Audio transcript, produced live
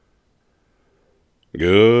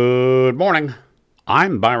Good morning.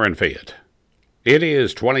 I'm Byron Fayette. It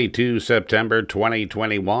is 22 September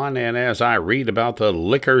 2021, and as I read about the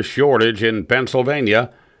liquor shortage in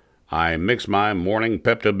Pennsylvania, I mix my morning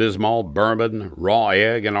Pepto-Bismol, bourbon, raw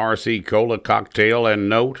egg, and RC Cola cocktail and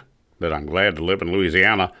note that I'm glad to live in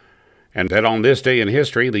Louisiana, and that on this day in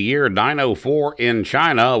history, the year 904 in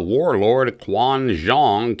China, warlord Quan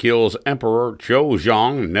Zhong kills Emperor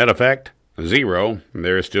Chozhong, net effect 0.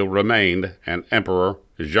 There still remained an Emperor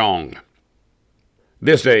Zhong.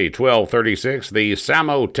 This day, 1236, the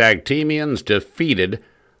Samo-Tagtemians defeated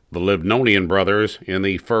the Livnonian brothers in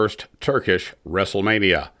the first Turkish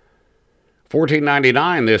WrestleMania.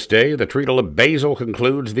 1499 this day, the Treaty of Basel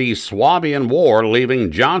concludes the Swabian War,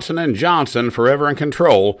 leaving Johnson & Johnson forever in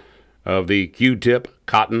control of the Q-tip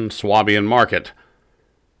cotton Swabian market.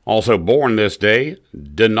 Also born this day,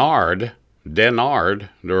 Denard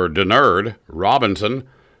Robinson,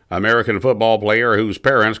 American football player whose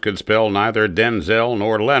parents could spell neither Denzel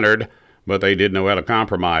nor Leonard, but they did know how to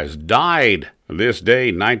compromise. Died this day,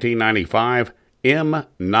 1995, M.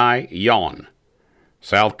 Nye-yeon,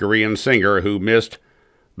 South Korean singer who missed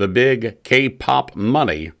the big K-pop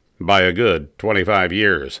money by a good 25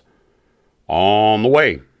 years. On the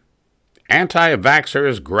way,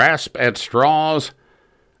 anti-vaxxers grasp at straws,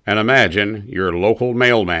 and imagine your local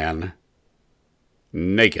mailman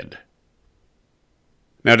naked.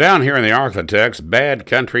 Now down here in the Arklatex, bad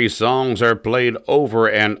country songs are played over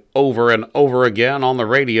and over and over again on the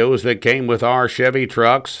radios that came with our Chevy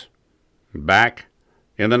trucks back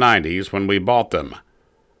in the 90s when we bought them.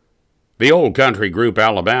 The old country group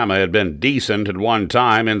Alabama had been decent at one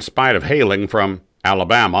time in spite of hailing from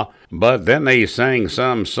Alabama, but then they sang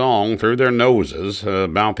some song through their noses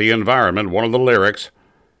about the environment. One of the lyrics,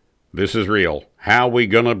 "This is real. How we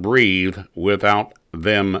gonna breathe without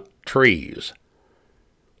them trees?"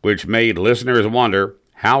 Which made listeners wonder,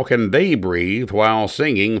 how can they breathe while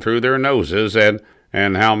singing through their noses,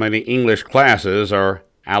 and how many English classes are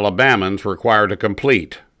Alabamans required to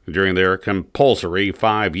complete during their compulsory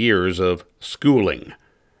 5 years of schooling.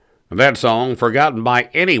 That song, forgotten by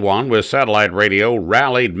anyone with satellite radio,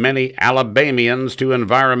 rallied many Alabamians to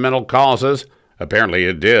environmental causes. Apparently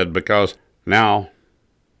it did, because now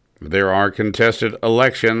there are contested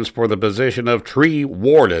elections for the position of tree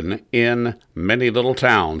warden in many little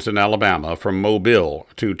towns in Alabama, from Mobile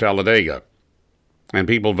to Talladega. And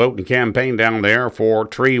people vote and campaign down there for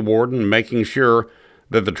tree warden, making sure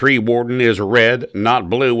that the tree warden is red,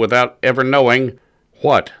 not blue, without ever knowing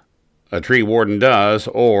what a tree warden does,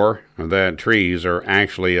 or that trees are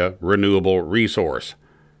actually a renewable resource.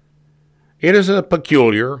 It is a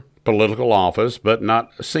peculiar political office, but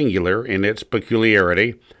not singular in its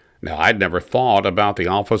peculiarity. Now, I'd never thought about the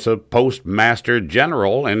office of Postmaster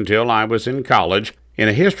General until I was in college in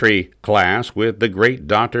a history class with the great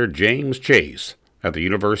Dr. James Chase at the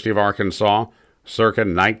University of Arkansas, circa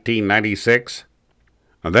 1996.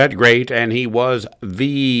 That great, and he was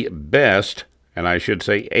the best, and I should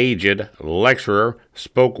say aged, lecturer,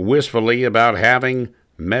 spoke wistfully about having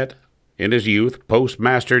met in his youth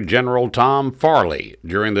Postmaster General Tom Farley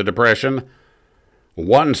during the Depression.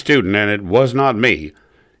 One student, and it was not me,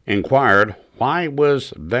 inquired, why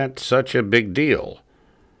was that such a big deal?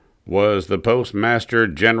 Was the Postmaster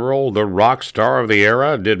General the rock star of the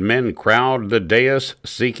era? Did men crowd the dais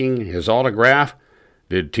seeking his autograph?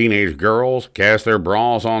 Did teenage girls cast their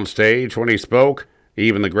bras on stage when he spoke?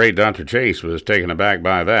 Even the great Dr. Chase was taken aback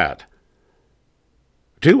by that.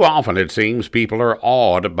 Too often, it seems, people are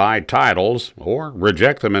awed by titles or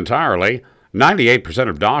reject them entirely. 98%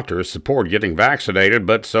 of doctors support getting vaccinated,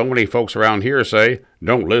 but so many folks around here say,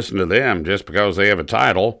 don't listen to them just because they have a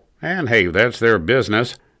title. And hey, that's their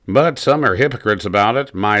business. But some are hypocrites about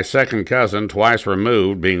it. My second cousin, twice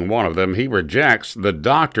removed, being one of them, he rejects the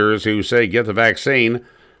doctors who say get the vaccine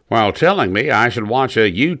while telling me I should watch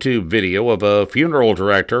a YouTube video of a funeral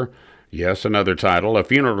director, yes, another title, a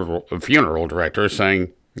funeral director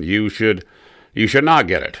saying you should not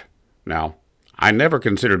get it. Now, I never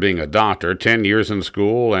considered being a doctor, 10 years in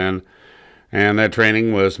school, and that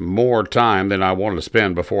training was more time than I wanted to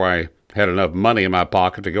spend before I had enough money in my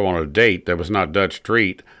pocket to go on a date that was not Dutch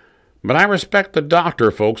treat. But I respect the doctor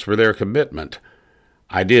folks for their commitment.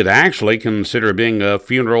 I did actually consider being a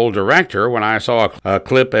funeral director when I saw a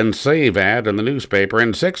clip and save ad in the newspaper.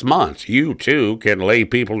 In 6 months, you too can lay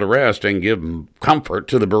people to rest and give comfort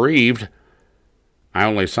to the bereaved. I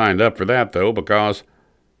only signed up for that, though, because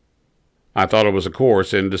I thought it was a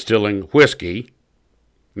course in distilling whiskey.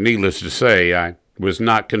 Needless to say, I was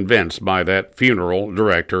not convinced by that funeral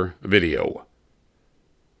director video.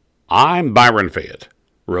 I'm Byron Fayette,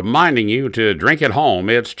 reminding you to drink at home.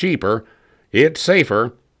 It's cheaper. It's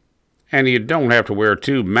safer, and you don't have to wear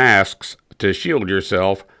 2 masks to shield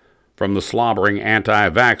yourself from the slobbering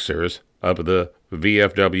anti-vaxxers up at the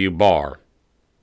VFW bar.